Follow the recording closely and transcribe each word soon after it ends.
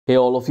Hey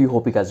all of you,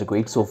 hope you guys are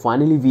great. So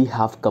finally we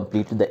have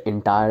completed the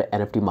entire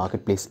NFT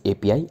marketplace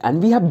API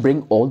and we have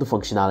bring all the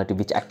functionality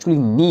which actually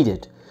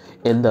needed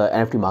in the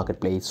NFT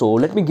marketplace. So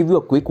let me give you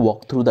a quick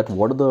walkthrough that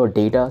what are the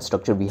data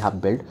structure we have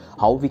built,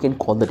 how we can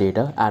call the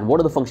data, and what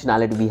are the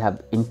functionality we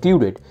have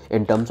included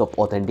in terms of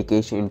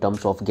authentication, in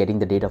terms of getting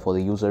the data for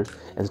the user,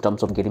 in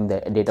terms of getting the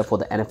data for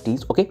the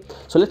NFTs. Okay,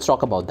 so let's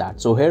talk about that.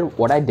 So here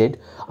what I did,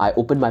 I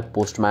opened my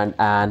Postman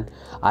and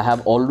I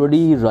have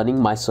already running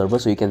my server.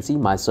 So you can see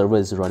my server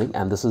is running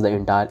and this is the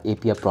entire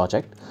API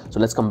project.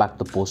 So let's come back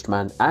to the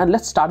Postman and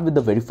let's start with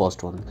the very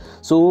first one.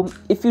 So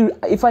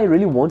if I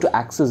really want to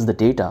access the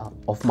data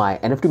of my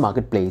NFT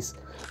marketplace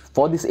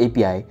for this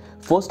API,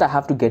 first I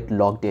have to get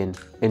logged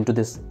into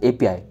this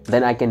API,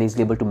 then I can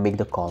easily able to make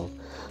the call.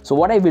 So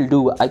what I will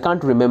do, I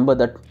can't remember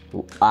that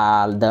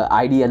the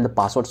ID and the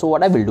password. So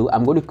what I will do,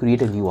 I'm going to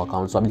create a new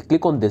account. So I will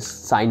click on this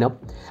sign up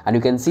and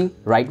you can see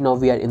right now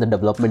we are in the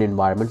development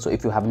environment. So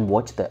if you haven't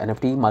watched the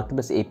NFT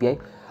marketplace API,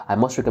 I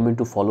must recommend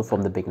to follow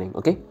from the beginning.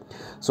 Okay,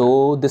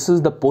 so this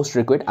is the post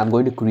request. I'm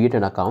going to create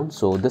an account.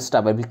 So this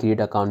time I will create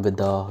an account with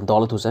the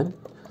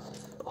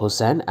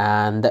Hussein,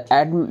 and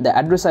the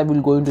address I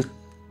will going to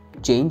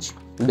change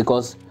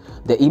because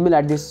the email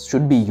address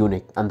should be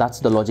unique, and that's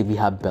the logic we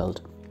have built.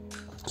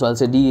 So I'll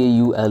say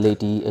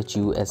DAULATHUSSAIN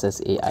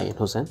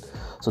Hussein.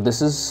 So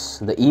this is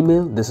the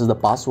email, this is the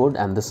password,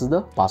 and this is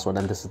the password,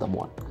 and this is the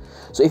one.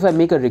 So if I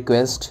make a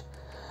request,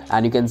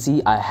 and you can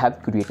see I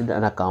have created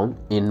an account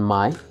in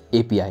my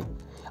API.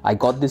 I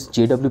got this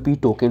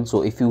JWP token.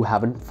 So if you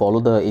haven't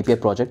followed the API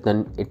project,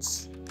 then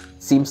it's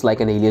seems like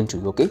an alien to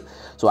you. Okay,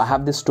 so I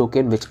have this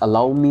token which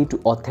allow me to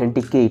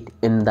authenticate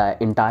in the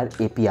entire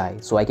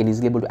API, so I can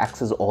easily able to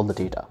access all the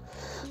data.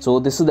 So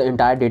this is the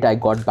entire data I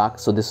got back.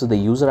 So this is the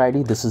user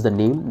ID, this is the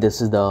name,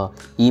 this is the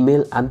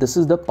email, and this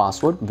is the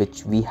password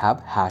which we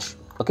have hash.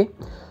 Okay,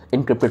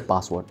 encrypted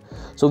password.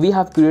 So we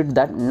have created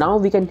that. Now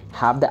we can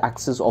have the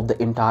access of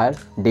the entire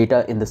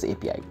data in this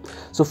API.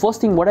 So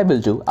first thing what I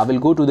will do, I will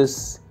go to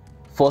this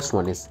first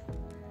one is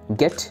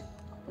get,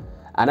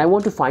 and I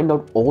want to find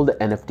out all the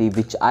NFT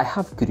which I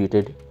have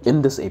created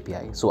in this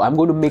API. So I'm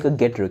going to make a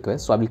get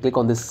request. So I will click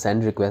on this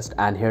send request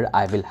and here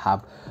I will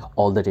have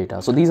all the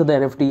data. So these are the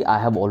NFT I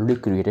have already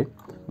created,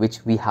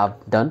 which we have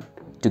done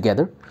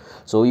together.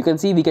 So you can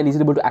see we can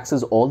easily able to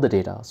access all the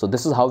data. So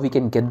this is how we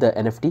can get the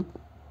NFT.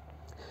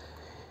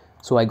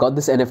 So I got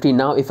this NFT.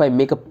 Now if I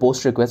make a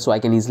post request, so I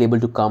can easily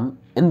able to come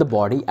in the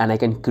body and I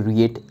can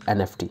create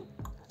NFT.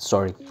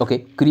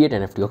 Create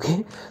NFT.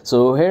 Okay,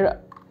 so here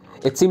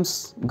it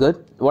seems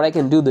good. What I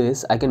can do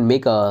is I can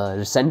make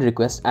a send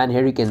request and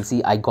here you can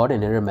see I got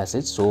an error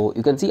message. So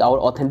you can see our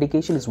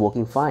authentication is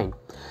working fine.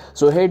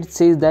 So here it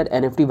says that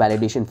NFT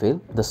validation failed.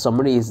 The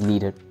summary is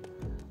needed.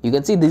 You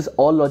can see this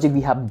all logic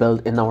we have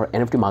built in our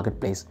NFT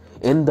marketplace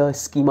in the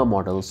schema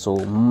model. So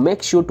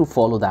make sure to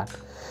follow that.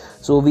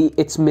 So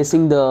it's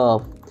missing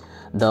the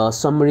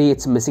summary,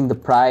 it's missing the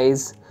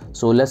price.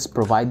 So let's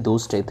provide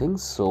those three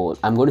things. So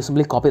I'm going to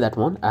simply copy that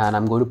one and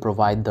I'm going to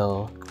provide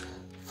the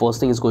first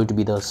thing is going to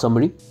be the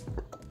summary.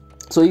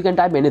 So you can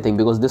type anything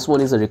because this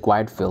one is a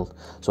required field.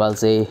 So I'll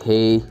say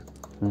hey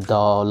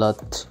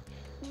Daulat,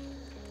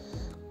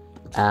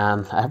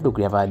 and I have to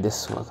provide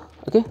this one.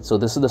 Okay, so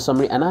this is the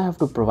summary and I have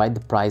to provide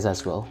the price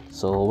as well.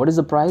 So what is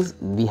the price?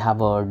 We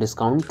have a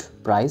discount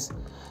price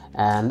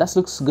and that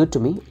looks good to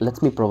me.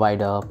 Let me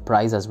provide a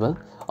price as well,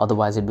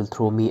 otherwise it will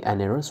throw me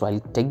an error. So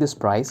I'll take this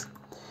price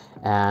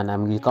and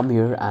I'm going to come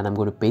here and I'm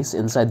going to paste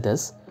inside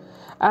this,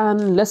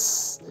 and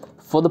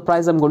for the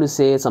price I'm going to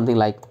say something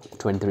like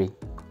 23.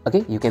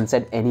 Okay, you can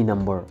set any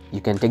number, you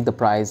can take the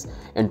price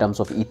in terms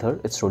of ether,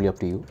 it's really up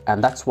to you.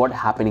 And that's what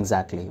happened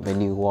exactly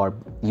when you are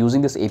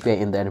using this API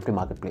in the NFT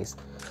marketplace.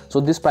 So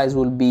this price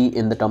will be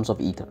in the terms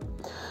of ether.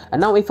 And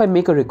now if I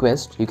make a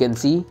request, you can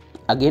see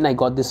again I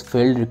got this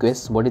failed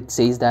request. What it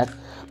says that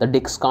the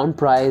discount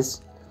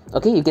price.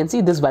 Okay, you can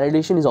see this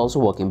validation is also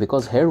working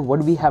because here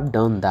what we have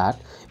done that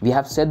we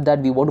have said that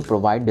we want to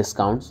provide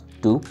discounts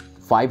to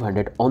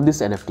 500 on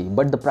this NFT,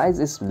 but the price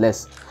is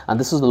less, and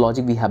this is the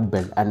logic we have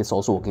built and it's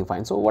also working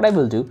fine. So what I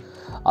will do,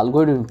 I'll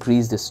go to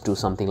increase this to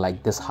something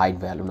like this hide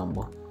value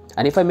number,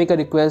 and if I make a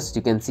request,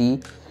 you can see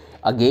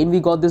again we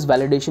got this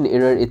validation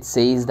error. It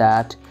says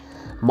that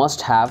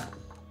must have,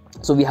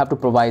 so we have to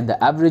provide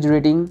the average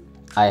rating.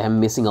 I am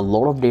missing a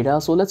lot of data,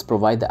 so let's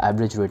provide the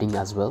average rating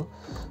as well,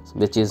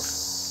 which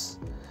is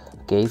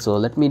okay. So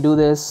let me do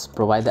this,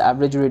 provide the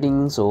average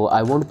rating. So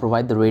I want to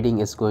provide the rating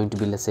is going to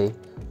be, let's say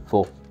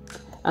 4,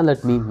 and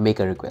let me make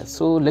a request.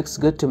 So looks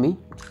good to me,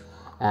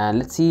 and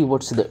let's see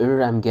what's the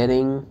error I'm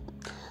getting.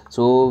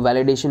 So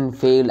validation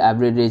failed,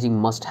 average rating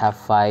must have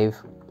 5.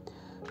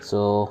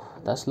 So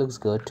that looks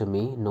good to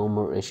me, no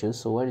more issues.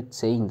 So what it's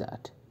saying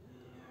that,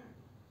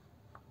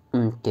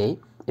 okay,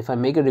 if I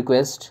make a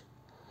request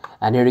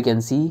and here you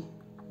can see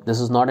this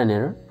is not an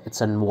error,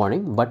 it's a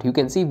warning, but you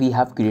can see we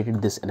have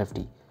created this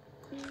NFT.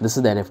 This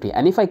is the NFT,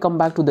 and if I come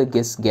back to the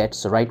get,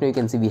 so right now you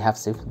can see we have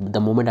saved. The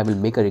moment I will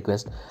make a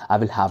request, I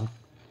will have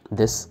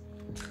this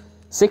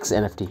 6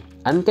 NFT.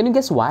 And can you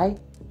guess why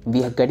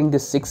we are getting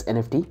this 6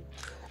 NFT?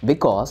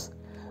 Because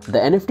the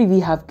NFT we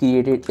have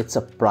created, it's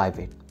a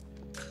private.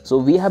 So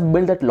we have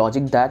built that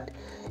logic that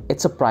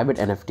it's a private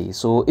NFT.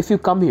 So if you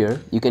come here,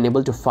 you can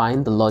able to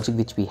find the logic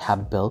which we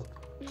have built.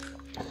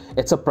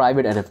 It's a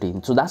private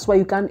NFT. So that's why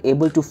you can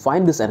able to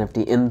find this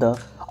NFT in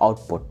the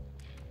output,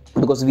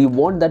 because we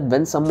want that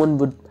when someone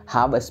would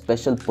have a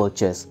special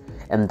purchase,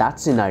 in that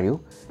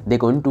scenario, they're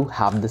going to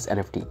have this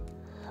NFT.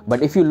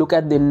 But if you look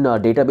at the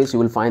database, you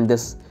will find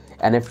this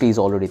NFT is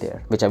already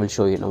there, which I will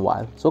show you in a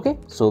while. So okay,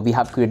 so we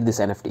have created this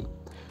NFT.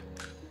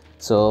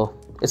 So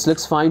it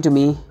looks fine to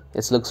me.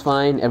 It looks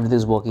fine. Everything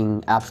is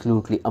working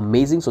absolutely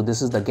amazing. So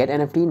this is the get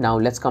NFT. Now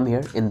let's come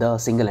here in the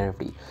single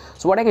NFT.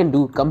 So what I can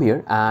do, come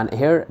here, and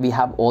here we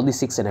have all the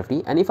 6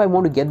 NFT. And if I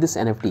want to get this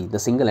NFT, the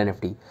single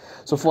NFT,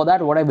 so for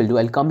that, what I will do,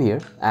 I'll come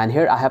here, and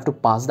here I have to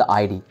pass the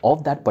ID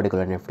of that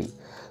particular NFT.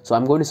 So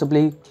I'm going to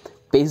simply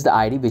paste the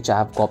ID which I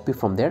have copied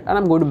from there, and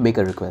I'm going to make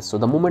a request. So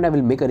the moment I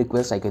will make a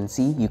request, I can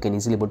see you can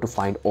easily able to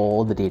find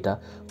all the data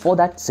for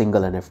that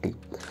single NFT.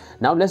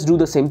 Now let's do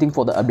the same thing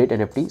for the update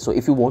NFT. So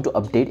if you want to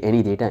update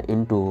any data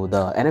into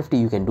the NFT,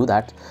 you can do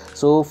that.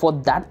 So for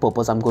that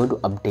purpose, I'm going to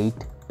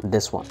update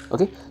this one.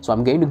 Okay, so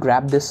I'm going to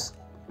grab this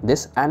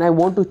and I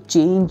want to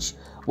change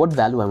what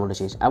value I want to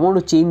change. I want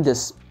to change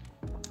this.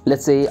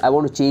 Let's say I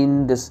want to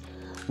change this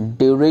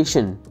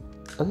duration.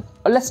 Okay,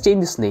 or let's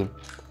change this name,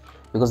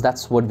 because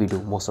that's what we do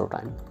most of the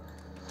time.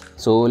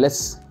 So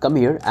let's come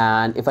here,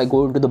 and if I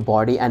go into the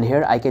body, and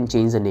here I can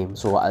change the name.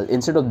 So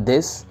instead of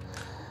this,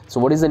 so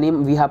what is the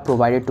name we have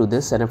provided to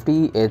this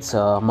NFT? It's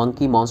a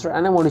monkey monster,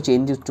 and I want to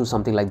change it to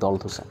something like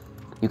Daulat Hussain.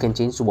 You can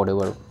change to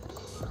whatever,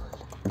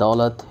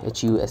 Daulat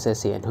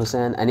Hussain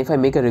Hussain. And if I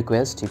make a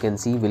request, you can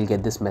see we'll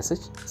get this message,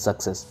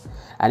 success.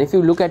 And if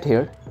you look at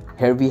here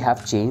we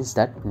have changed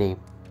that name.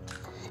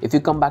 If you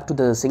come back to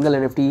the single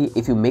NFT,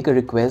 if you make a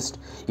request,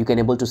 you can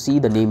able to see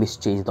the name is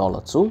changed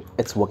Daulat. So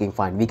it's working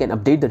fine. We can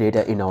update the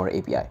data in our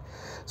API.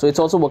 So it's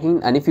also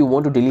working. And if you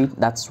want to delete,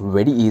 that's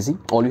very easy.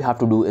 All you have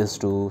to do is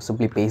to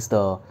simply paste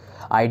the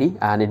ID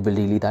and it will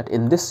delete that.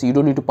 In this, you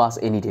don't need to pass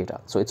any data.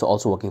 So it's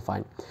also working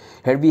fine.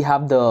 Here we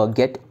have the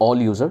get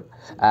all user.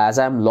 As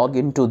I'm logged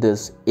into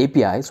this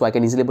API, so I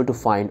can easily able to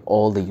find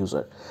all the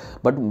user.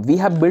 But we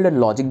have built a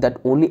logic that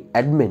only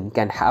admin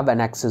can have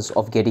an access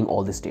of getting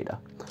all this data.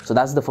 So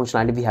that's the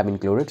functionality we have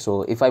included.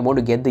 So if I want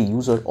to get the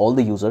user,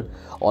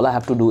 all I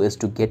have to do is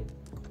to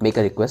make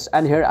a request,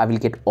 and here I will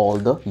get all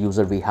the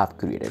user we have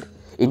created,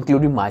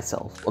 including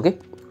myself. Okay,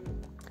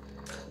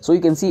 so you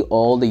can see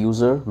all the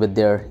user with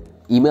their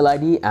email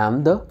ID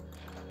and the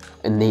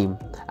name,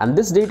 and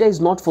this data is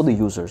not for the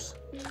users.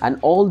 And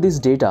all this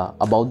data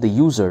about the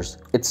users,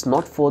 it's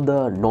not for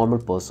the normal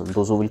person,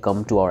 those who will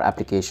come to our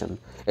application.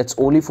 It's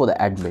only for the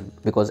admin,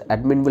 because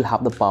admin will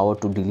have the power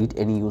to delete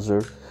any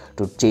user,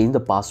 to change the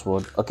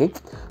password. Okay,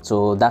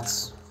 so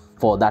that's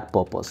for that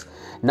purpose.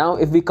 Now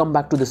if we come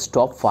back to this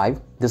top 5,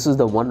 this is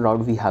the one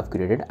route we have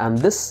created, and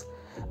this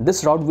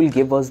route will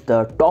give us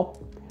the top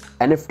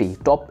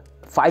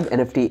 5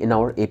 NFT in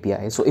our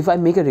API. So if I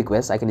make a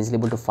request, I can easily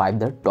able to find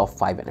the top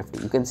 5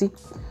 NFT. You can see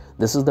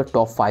this is the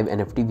top 5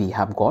 NFT we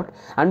have got,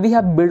 and we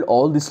have built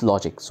all these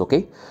logics.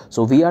 Okay,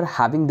 so we are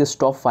having this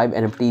top 5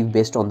 NFT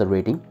based on the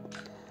rating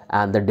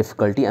and the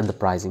difficulty and the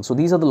pricing. So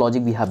these are the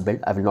logic we have built.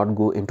 I will not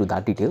go into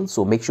that detail.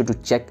 So make sure to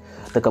check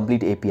the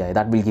complete API.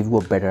 That will give you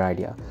a better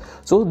idea.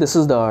 So this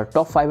is the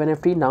top 5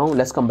 NFT. Now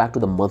let's come back to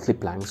the monthly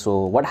plan.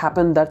 So what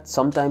happened that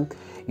sometime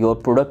your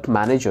product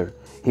manager,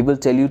 he will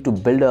tell you to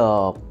build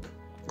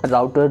a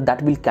router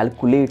that will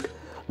calculate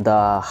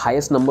the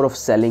highest number of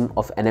selling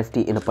of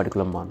NFT in a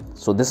particular month.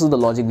 So this is the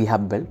logic we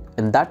have built.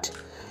 In that,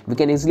 we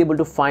can easily able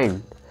to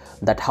find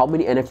that how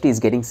many NFT is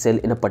getting sold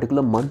in a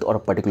particular month or a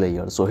particular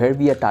year. So here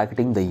we are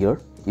targeting the year.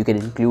 You can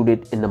include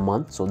it in a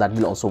month, so that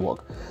will also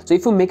work. So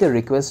if you make a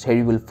request, here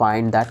you will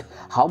find that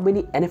how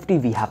many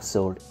NFT we have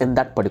sold in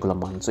that particular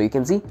month. So you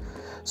can see,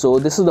 so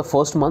this is the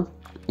first month.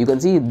 You can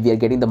see we are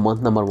getting the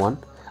month number 1,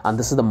 and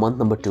this is the month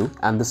number 2,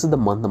 and this is the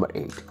month number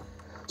 8.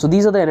 So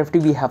these are the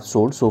NFT we have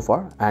sold so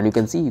far, and you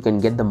can see you can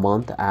get the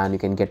month and you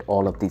can get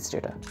all of these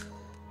data.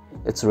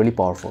 It's really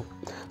powerful.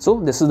 So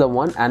this is the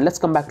one, and let's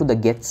come back to the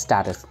get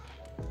status.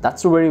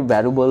 That's a very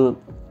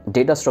valuable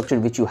data structure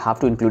which you have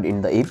to include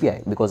in the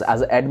API, because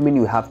as an admin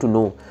you have to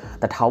know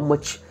that how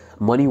much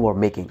money you are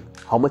making,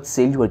 how much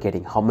sale you are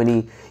getting, how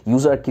many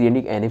users are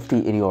creating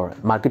NFT in your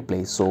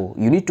marketplace. So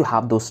you need to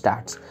have those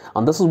stats,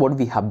 and this is what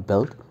we have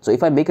built. So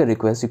if I make a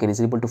request, you can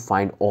easily able to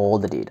find all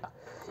the data.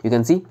 You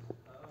can see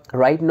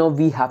right now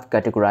we have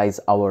categorized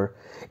our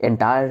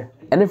entire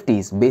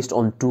NFTs based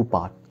on 2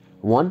 parts.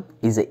 One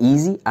is the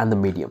easy and the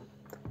medium,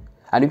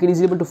 and you can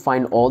easily able to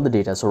find all the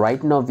data. So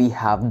right now we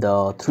have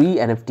the 3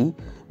 NFT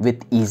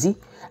with easy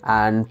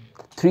and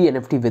 3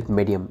 NFT with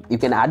medium. You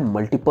can add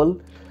multiple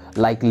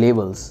like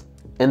labels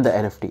in the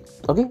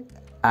NFT. Okay,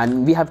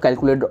 and we have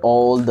calculated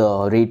all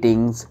the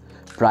ratings,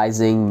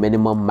 pricing,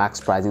 minimum, max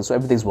pricing, so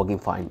everything is working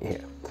fine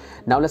here.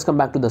 Now let's come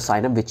back to the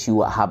sign up, which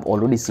you have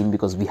already seen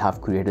because we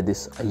have created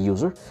this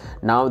user.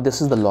 Now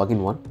this is the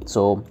login one.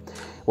 So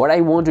what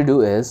I want to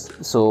do is,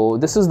 so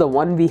this is the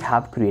one we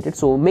have created.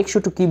 So make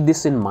sure to keep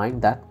this in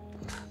mind, that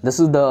this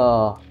is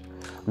the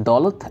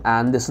Daulat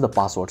and this is the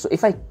password. So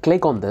if I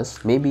click on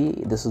this,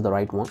 maybe this is the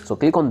right one. So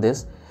click on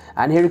this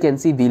and here you can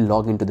see we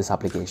log into this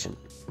application.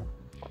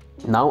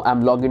 Now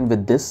I'm logged in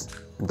with this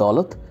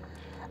Daulat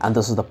and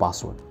this is the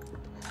password.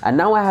 And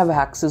now I have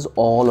access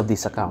all of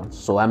these accounts.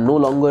 So I'm no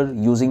longer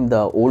using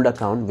the old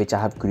account which I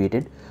have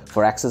created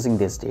for accessing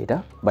this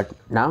data, but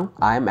now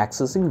I am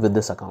accessing with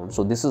this account.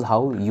 So this is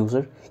how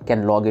user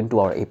can log into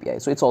our API.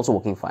 So it's also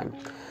working fine.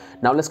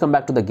 Now let's come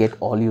back to the get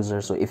all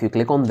users. So if you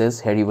click on this,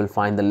 here you will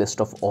find the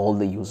list of all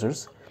the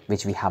users,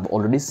 which we have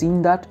already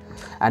seen that.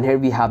 And here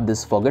we have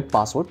this forget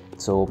password.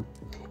 So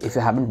if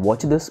you haven't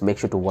watched this, make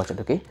sure to watch it,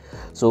 okay?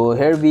 So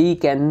here we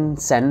can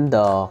send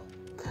the,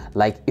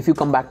 like if you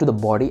come back to the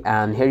body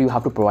and here you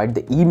have to provide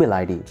the email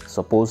ID.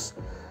 Suppose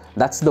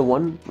that's the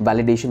one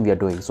validation we are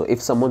doing. So if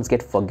someone's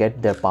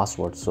forget their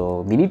password,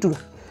 so we need to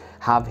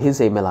have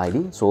his email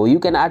ID. So you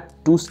can add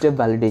two-step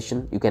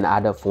validation, you can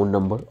add a phone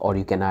number or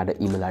you can add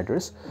an email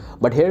address,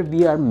 but here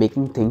we are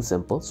making things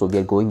simple. So we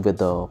are going with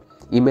the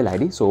email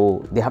ID.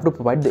 So they have to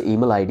provide the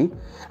email ID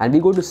and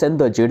we're going to send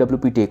the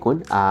JWP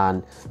token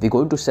and we're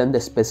going to send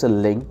a special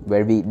link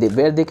where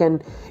they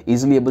can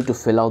easily able to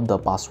fill out the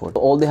password.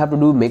 All they have to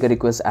do, make a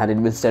request and it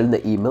will send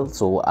the email.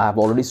 So I have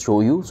already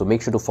shown you, so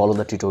make sure to follow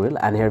the tutorial.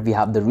 And here we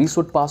have the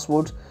reset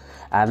passwords.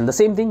 And the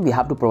same thing, we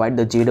have to provide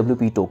the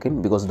JWP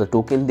token, because the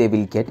token they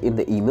will get in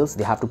the emails,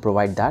 they have to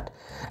provide that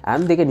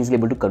and they can easily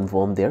able to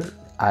confirm their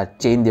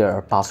change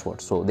their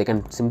password. So they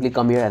can simply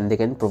come here and they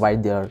can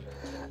provide their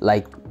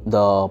like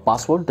the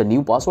password, the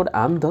new password,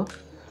 and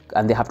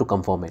they have to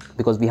confirm it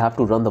because we have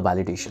to run the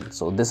validation.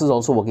 So this is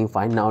also working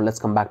fine. Now let's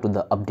come back to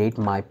the update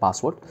my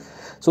password.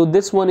 So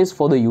this one is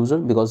for the user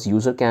because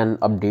user can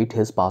update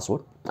his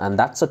password and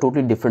that's a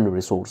totally different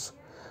resource.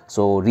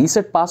 So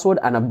reset password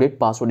and update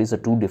password is a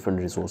two different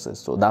resources.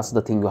 So that's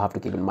the thing you have to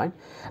keep in mind.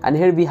 And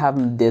here we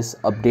have this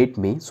update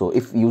me. So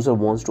if user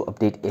wants to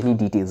update any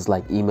details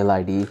like email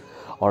ID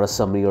or a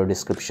summary or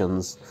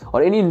descriptions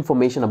or any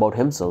information about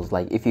himself,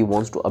 like if he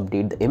wants to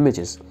update the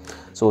images,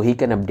 so he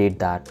can update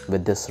that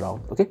with this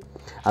route, okay?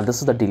 And this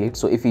is the delete.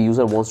 So if a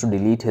user wants to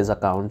delete his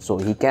account, so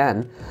he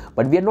can,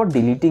 but we are not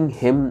deleting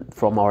him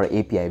from our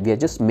API. We are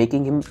just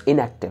making him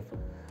inactive.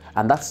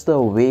 And that's the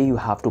way you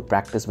have to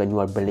practice when you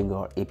are building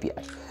your API,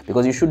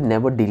 because you should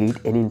never delete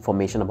any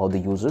information about the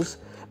users.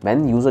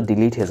 When user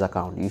delete his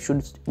account, you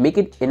should make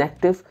it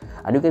inactive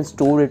and you can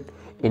store it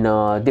in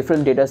a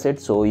different data set.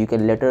 So you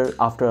can later,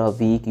 after a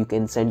week, you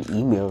can send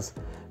emails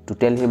to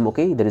tell him,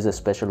 okay, there is a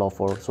special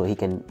offer, so he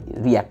can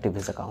reactive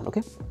his account,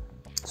 okay?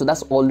 So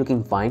that's all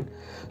looking fine.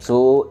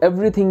 So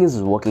everything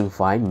is working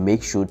fine.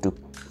 Make sure to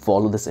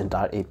follow this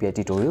entire API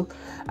tutorial,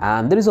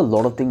 and there is a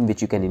lot of things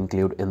which you can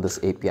include in this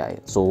API.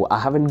 So I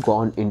haven't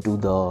gone into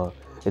the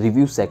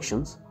review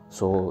sections,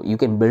 so you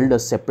can build a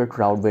separate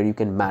route where you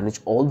can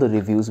manage all the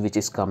reviews which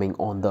is coming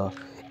on the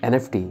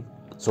NFT.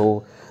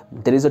 So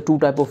there is a two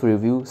type of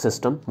review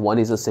system. One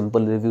is a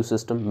simple review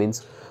system,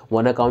 means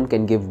one account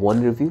can give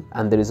one review,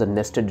 and there is a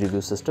nested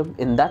review system.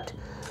 In that,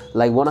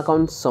 like one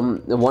account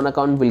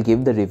will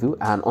give the review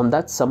and on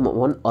that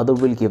someone other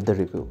will give the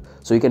review.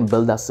 So you can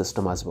build that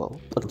system as well.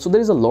 So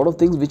there is a lot of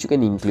things which you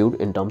can include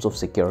in terms of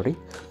security,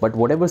 but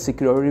whatever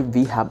security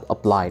we have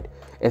applied,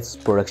 it's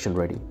production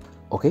ready,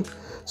 okay?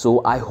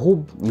 So I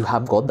hope you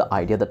have got the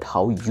idea that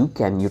how you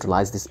can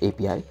utilize this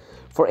API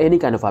for any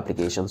kind of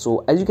application.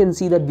 So as you can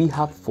see that we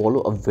have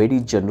followed a very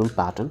general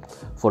pattern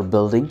for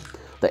building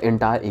the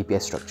entire API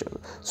structure.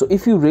 So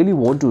if you really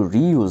want to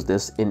reuse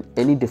this in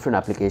any different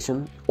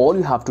application, all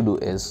you have to do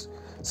is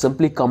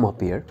simply come up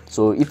here.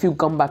 So if you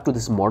come back to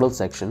this model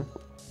section,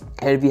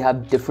 here we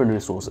have different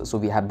resources. So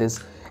we have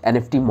this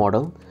NFT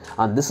model,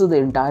 and this is the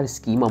entire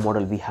schema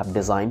model we have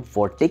designed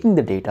for taking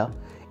the data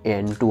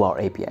into our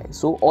API.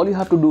 So all you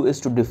have to do is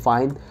to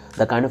define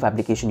the kind of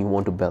application you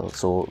want to build.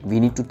 So we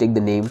need to take the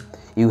name,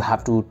 you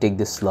have to take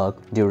the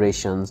slug,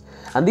 durations,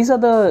 and these are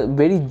the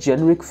very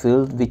generic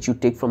fields which you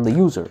take from the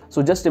user.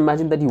 So just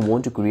imagine that you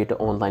want to create an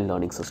online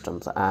learning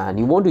systems and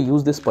you want to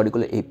use this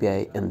particular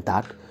API in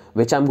that,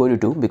 which I'm going to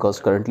do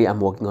because currently I'm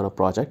working on a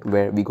project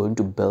where we're going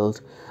to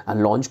build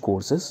and launch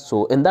courses.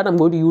 So in that I'm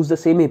going to use the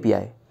same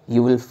API.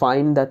 You will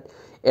find that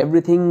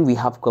everything we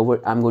have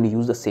covered, I'm going to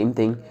use the same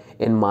thing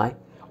in my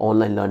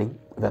online learning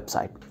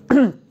website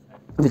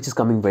which is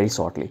coming very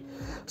shortly.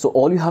 So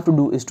all you have to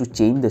do is to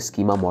change the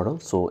schema model.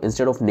 So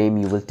instead of name,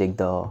 you will take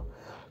the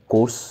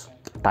course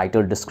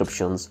title,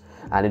 descriptions,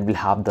 and it will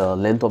have the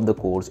length of the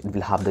course, it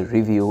will have the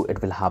review,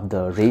 it will have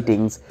the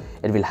ratings,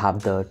 it will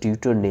have the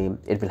tutor name,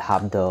 it will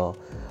have the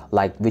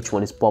like which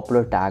one is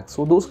popular tag.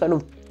 So those kind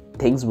of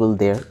things will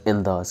there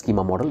in the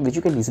schema model, which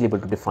you can easily able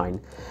to define.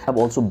 I've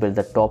also built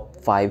the top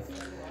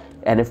 5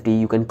 NFT,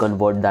 you can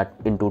convert that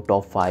into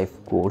top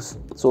 5 course.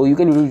 So you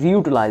can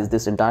reutilize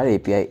this entire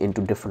API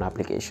into different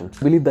applications.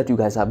 I believe that you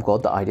guys have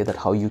got the idea that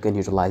how you can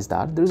utilize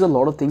that. There is a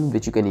lot of things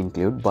which you can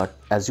include, but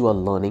as you are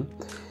learning,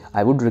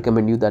 I would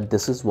recommend you that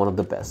this is one of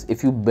the best.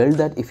 If you build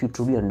that, if you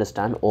truly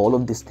understand all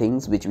of these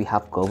things which we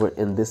have covered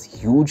in this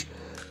huge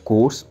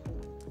course,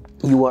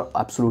 you are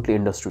absolutely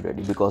industry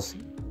ready, because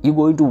you're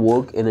going to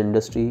work in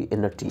industry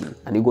in a team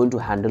and you're going to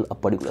handle a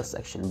particular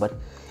section, but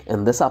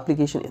in this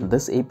application, in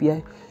this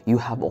API, you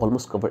have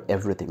almost covered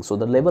everything. So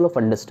the level of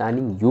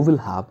understanding you will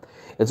have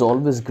is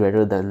always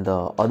greater than the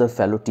other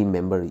fellow team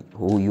member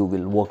who you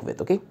will work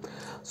with. Okay,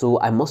 so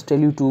I must tell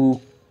you to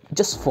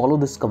just follow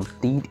this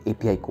complete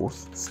API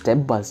course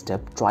step by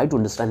step. Try to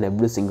understand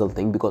every single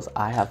thing, because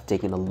I have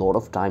taken a lot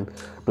of time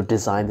to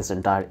design this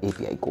entire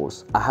API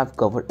course. I have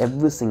covered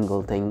every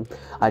single thing.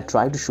 I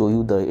try to show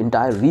you the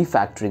entire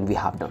refactoring we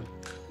have done.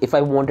 If I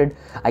wanted,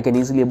 I can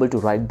easily able to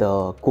write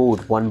the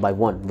code one by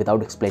one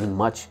without explaining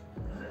much,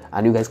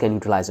 and you guys can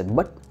utilize it.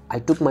 But I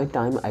took my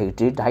time. I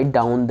did write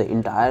down the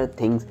entire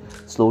thing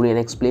slowly and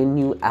explain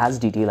you as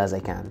detailed as I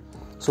can.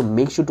 So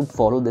make sure to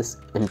follow this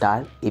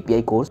entire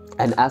API course.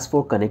 And as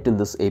for connecting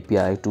this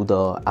API to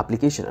the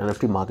application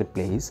NFT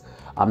marketplace,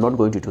 I'm not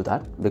going to do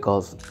that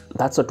because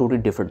that's a totally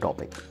different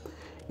topic.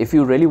 If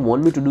you really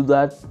want me to do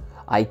that,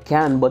 I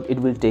can, but it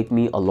will take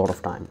me a lot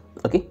of time.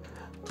 Okay,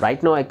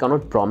 right now I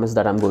cannot promise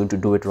that I'm going to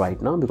do it right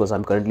now because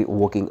I'm currently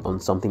working on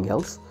something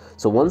else.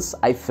 So once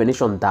I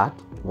finish on that,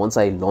 once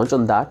I launch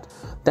on that,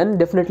 then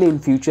definitely in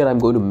future I'm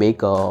going to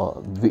make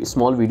a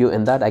small video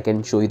in that I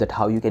can show you that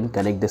how you can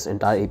connect this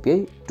entire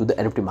API to the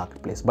NFT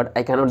marketplace, but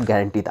I cannot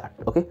guarantee that.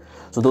 Okay,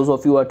 so those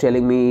of you are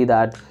telling me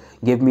that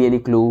give me any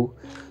clue,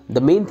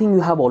 the main thing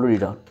you have already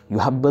done, you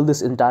have built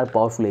this entire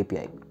powerful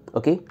API.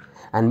 Okay,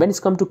 and when it's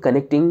come to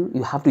connecting,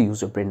 you have to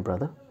use your brain,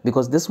 brother,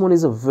 because this one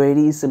is a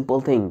very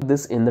simple thing.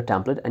 This in the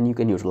template and you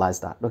can utilize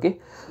that. Okay,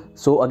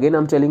 so again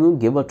I'm telling you,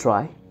 give a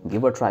try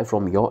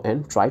from your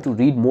end. Try to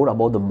read more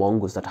about the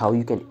Mongoose, that how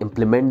you can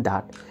implement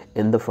that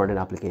in the front-end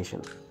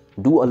application.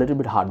 Do a little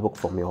bit hard work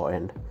from your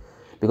end,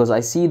 because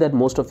I see that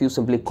most of you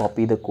simply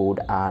copy the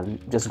code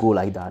and just go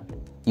like that.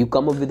 You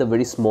come up with a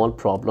very small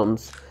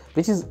problems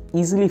which is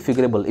easily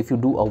figurable. If you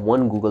do a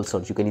one Google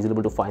search, you can easily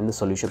able to find the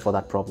solution for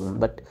that problem.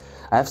 But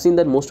I have seen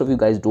that most of you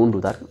guys don't do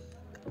that,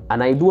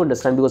 and I do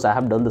understand because I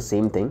have done the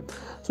same thing.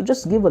 So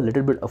just give a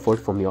little bit effort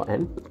from your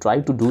end. Try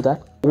to do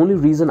that. Only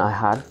reason I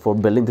had for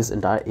building this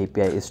entire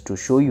API is to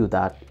show you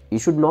that you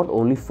should not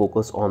only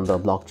focus on the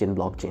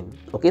blockchain.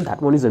 Okay,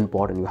 that one is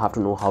important. You have to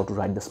know how to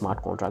write the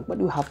smart contract, but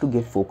you have to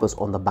give focus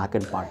on the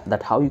backend part,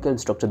 that how you can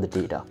structure the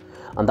data.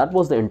 And that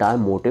was the entire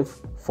motive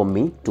for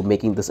me to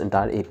making this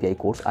entire API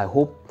course. I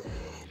hope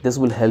this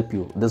will help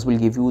you. This will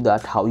give you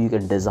that how you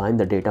can design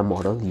the data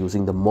model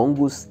using the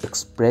Mongoose,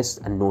 Express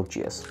and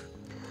Node.js.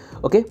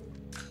 Okay,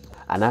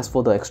 and as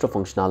for the extra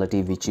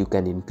functionality which you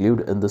can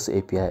include in this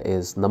API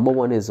is, number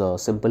one is a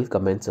simple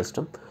comment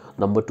system,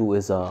 number two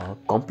is a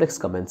complex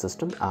comment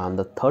system, and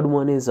the third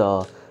one is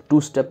a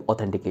two-step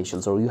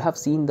authentication. So you have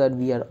seen that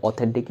we are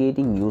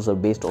authenticating user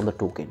based on the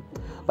token,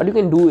 but you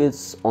can do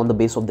it on the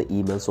base of the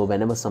email. So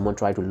whenever someone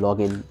try to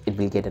log in, it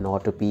will get an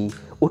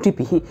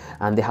OTP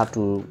and they have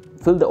to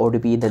fill the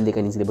OTP, then they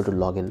can easily able to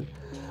log in.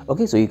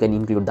 Okay, so you can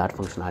include that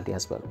functionality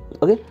as well.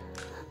 Okay,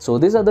 so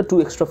these are the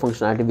two extra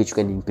functionality which you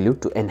can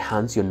include to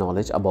enhance your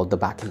knowledge about the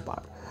backend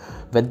part.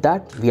 With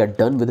that, we are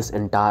done with this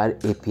entire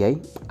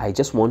API. I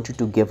just want you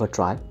to give a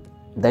try,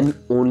 then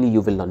only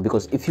you will learn.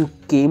 Because if you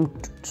came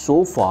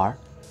so far,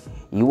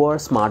 you are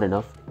smart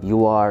enough,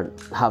 you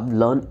have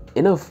learned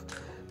enough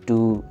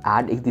to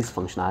add this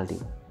functionality.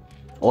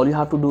 All you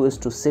have to do is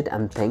to sit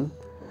and think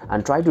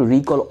and try to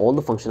recall all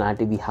the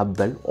functionality we have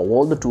built,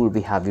 all the tools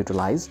we have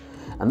utilized,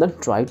 and then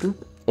try to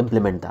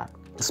implement that.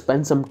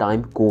 Spend some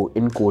time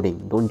in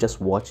coding. Don't just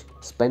watch,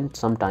 spend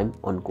some time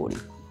on coding.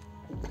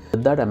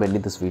 With that, I'm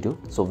ending this video.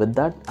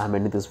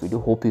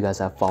 Hope you guys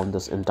have found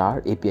this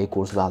entire API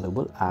course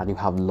valuable and you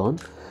have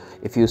learned.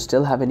 If you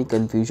still have any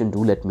confusion,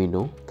 do let me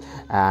know,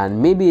 and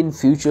maybe in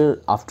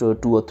future after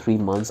 2 or 3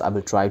 months I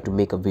will try to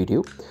make a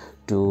video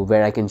to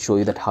where I can show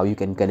you that how you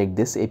can connect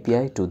this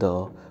API to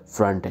the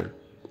front end.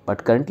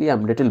 But currently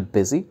I'm a little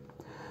busy,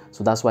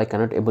 so that's why I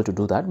cannot able to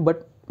do that.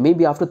 But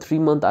maybe after 3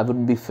 months I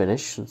would be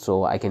finished,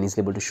 so I can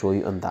easily able to show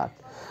you on that.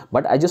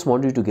 But I just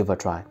want you to give a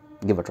try.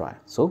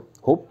 So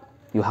hope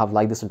you have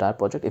liked this entire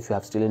project. If you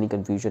have still any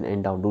confusion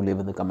and doubt, do leave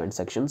in the comment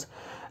sections.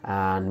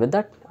 And with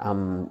that,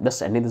 I'm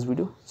just ending this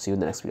video. See you in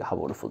the next video. Have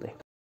a wonderful day.